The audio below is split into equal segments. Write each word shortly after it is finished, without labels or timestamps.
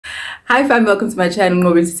Hi fam, welcome to my channel,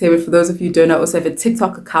 More Entertainment. For those of you who don't know, I also have a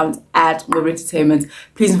TikTok account at More Entertainment.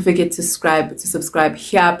 Please don't forget to subscribe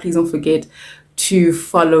here. Please don't forget to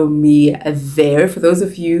follow me there. For those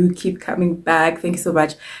of you who keep coming back, thank you so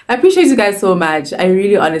much. I appreciate you guys so much. I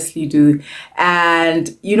really honestly do.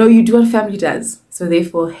 And you know, you do what family does. So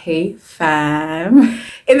therefore, hey fam.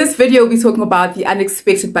 In this video, we'll be talking about The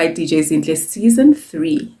Unexpected by DJ Zinhle. Season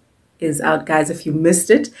 3 is out, guys. If you missed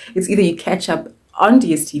it, it's either you catch up on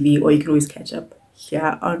DSTV or you can always catch up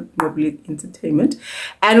here on Mobile Entertainment.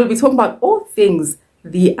 And we'll be talking about all things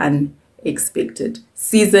The Unexpected.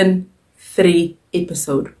 Season 3,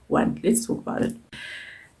 episode 1. Let's talk about it.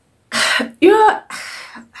 You know,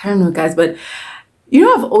 I don't know, guys, but you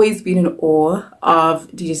know, I've always been in awe of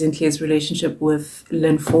DJ Zinhle's relationship with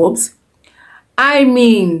Lynn Forbes. I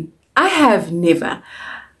mean, I have never.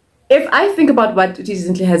 If I think about what DJ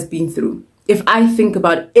Zinhle has been through, if I think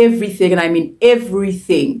about everything, and I mean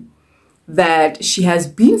everything that she has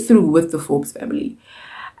been through with the Forbes family,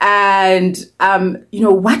 and you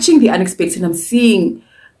know, watching The Unexpected, I'm seeing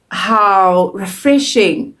how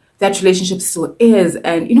refreshing that relationship still is,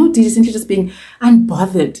 and you know, DJ Zinhle just being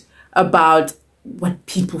unbothered about what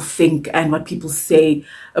people think and what people say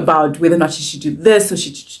about whether or not she should do this or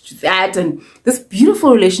she should do that, and this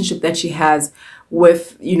beautiful relationship that she has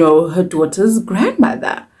with, you know, her daughter's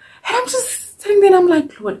grandmother. And I'm just sitting there and I'm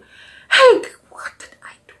like, Lord, hey, what did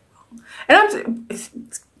I do wrong?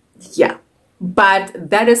 And yeah,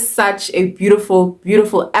 but that is such a beautiful,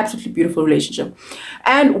 beautiful, absolutely beautiful relationship.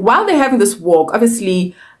 And while they're having this walk,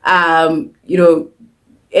 obviously, you know,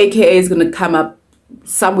 AKA is going to come up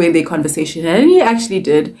somewhere in their conversation. And he actually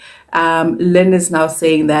did. Lynn is now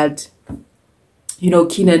saying that, you know,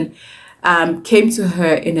 Keenan came to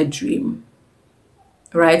her in a dream.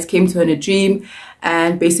 Right, came to her in a dream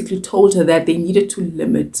and basically told her that they needed to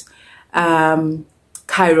limit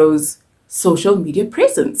Kairo's social media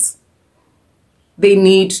presence. They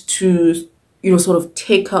need to, you know, sort of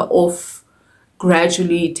take her off,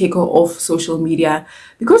 gradually take her off social media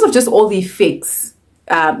because of just all the effects.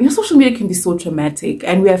 You know, social media can be so traumatic,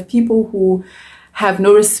 and we have people who have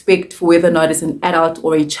no respect for whether or not it's an adult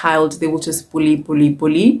or a child. They will just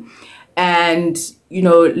bully. And, you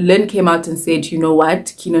know, Lynn came out and said, you know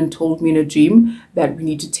what, Keenan told me in a dream that we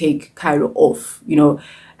need to take Kairo off, you know,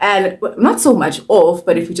 and not so much off,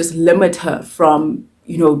 but if we just limit her from,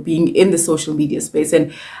 you know, being in the social media space.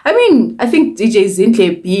 And I mean, I think DJ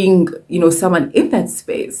Zinhle being, you know, someone in that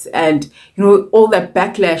space, and, you know, all that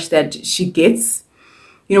backlash that she gets,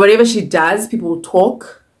 you know, whatever she does, people will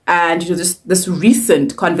talk. And, you know, this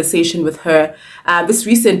recent conversation with her, this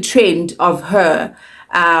recent trend of her,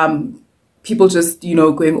 people just, you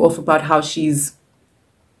know, going off about how she's,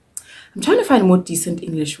 I'm trying to find a more decent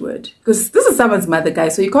English word, because this is someone's mother,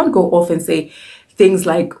 guys, so you can't go off and say things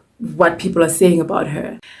like what people are saying about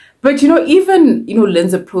her. But, you know, even, you know,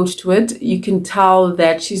 Lynn's approach to it, you can tell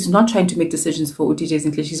that she's not trying to make decisions for DJ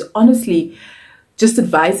Zinhle. She's honestly just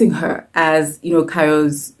advising her as, you know,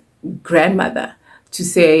 Kairo's grandmother to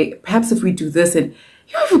say, perhaps if we do this, and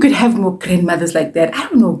you know, if we could have more grandmothers like that. I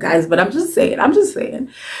don't know, guys, but I'm just saying.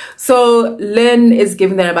 So Lynn is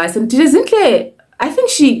giving that advice. And DJ Zinhle, I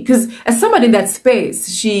think because as somebody in that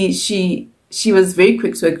space, she was very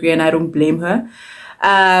quick to agree, and I don't blame her.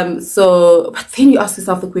 But then you ask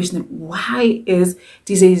yourself the question, why is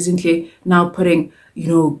DJ Zinhle now putting, you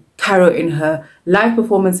know, Kairo in her live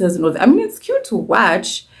performances and all that? I mean, it's cute to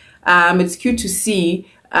watch. It's cute to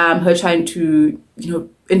see her trying to, you know,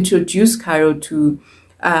 introduce Kairo to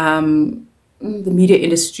the media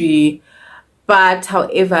industry, but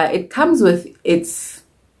however, it comes with its,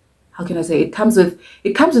 how can I say, it comes with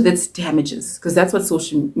its damages, because that's what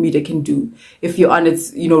social media can do. If you're on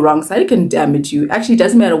its, you know, wrong side, it can damage you. Actually, it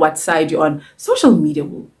doesn't matter what side you're on, social media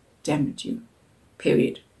will damage you,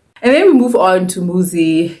 period. And then we move on to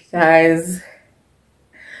Muzi, guys.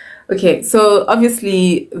 Okay, so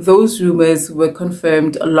obviously those rumors were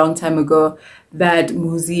confirmed a long time ago that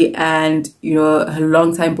Muzi and, you know, her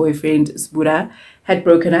longtime boyfriend Sbuda had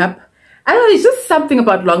broken up. I don't know, it's just something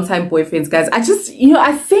about longtime boyfriends, guys. You know,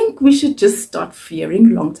 I think we should just start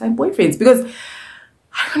fearing longtime boyfriends, because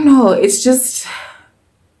I don't know, it's just,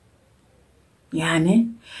 yeah, ne?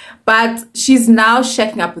 But she's now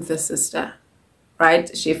shacking up with her sister,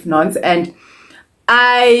 right, Chef Nons, and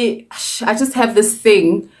I just have this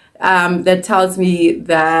thing that tells me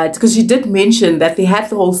that, because she did mention that they had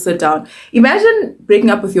the whole sit down. Imagine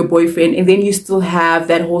breaking up with your boyfriend and then you still have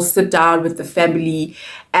that whole sit down with the family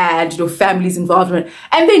and, you know, family's involvement,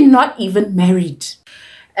 and they're not even married.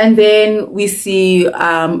 And then we see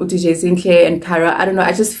DJ Zinhle and Kairo. I don't know,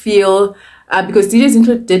 I just feel because DJ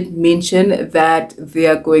Zinhle did mention that they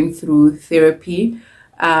are going through therapy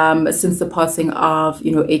since the passing of,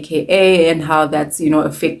 AKA, and how that's,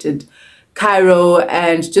 affected Kairo,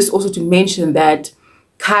 and just also to mention that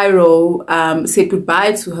Kairo said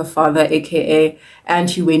goodbye to her father, AKA, and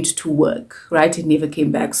he went to work, right? He never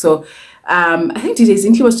came back. So I think DJ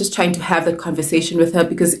Zinhle was just trying to have that conversation with her,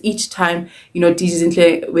 because each time, DJ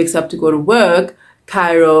Zinhle wakes up to go to work,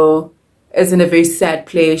 Kairo is in a very sad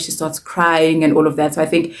place. She starts crying and all of that. So I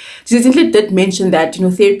think DJ Zinhle did mention that,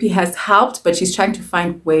 therapy has helped, but she's trying to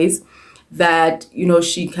find ways that,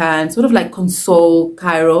 she can sort of like console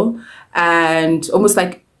Kairo and almost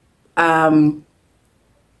like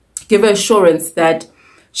give her assurance that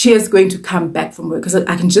she is going to come back from work. Because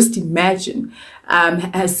I can just imagine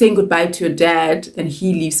saying goodbye to your dad and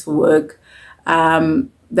he leaves for work.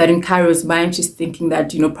 That in Kairo's mind, she's thinking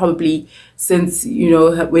that, probably since,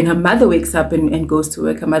 when her mother wakes up and goes to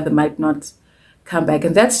work, her mother might not come back.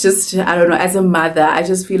 And that's just, I don't know, as a mother, I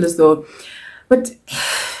just feel as though, but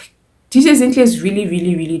DJ Zinhle is really,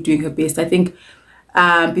 really, really doing her best. I think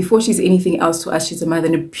before she's anything else to us, she's a mother,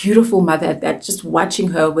 and a beautiful mother at that. Just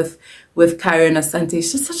watching her with Kairo and Asante,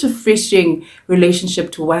 it's just such a refreshing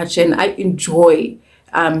relationship to watch, and I enjoy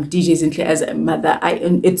DJ Zinhle as a mother.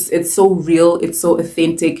 It's so real, it's so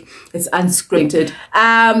authentic, it's unscripted.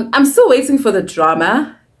 I'm still waiting for the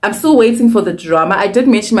drama. I did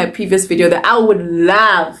mention in my previous video that I would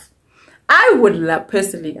love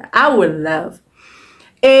personally, I would love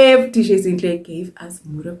if DJ Zinhle gave us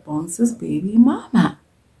Mudabon's baby mama.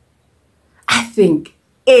 I think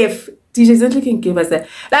if DJ Zinhle can give us that,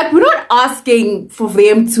 like, we're not asking for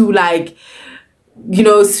them to, like,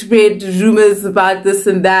 spread rumors about this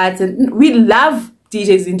and that, and we love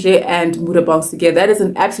DJ Zinhle and Mudabongs together. That is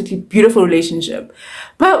an absolutely beautiful relationship,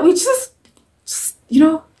 but we just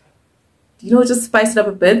just spice it up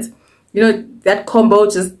a bit, that combo,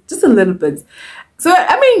 just a little bit. So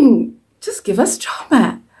I mean, just give us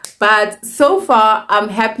drama. But so far, I'm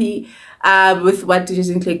happy with what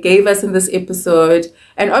DJ Zinhle gave us in this episode.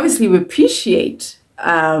 And obviously, we appreciate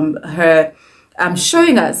her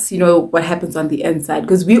showing us, what happens on the inside.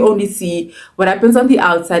 Because we only see what happens on the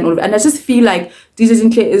outside. And I just feel like DJ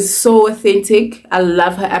Zinhle is so authentic. I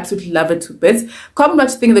love her, absolutely love her to bits. Comment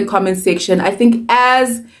what you think in the comment section. I think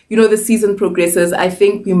as, the season progresses, I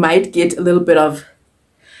think we might get a little bit of...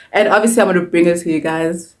 And obviously, I'm going to bring it to you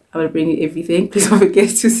guys. I'm going to bring you everything. Please don't forget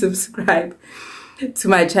to subscribe to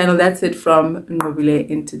my channel. That's it from Nobile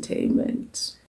Entertainment.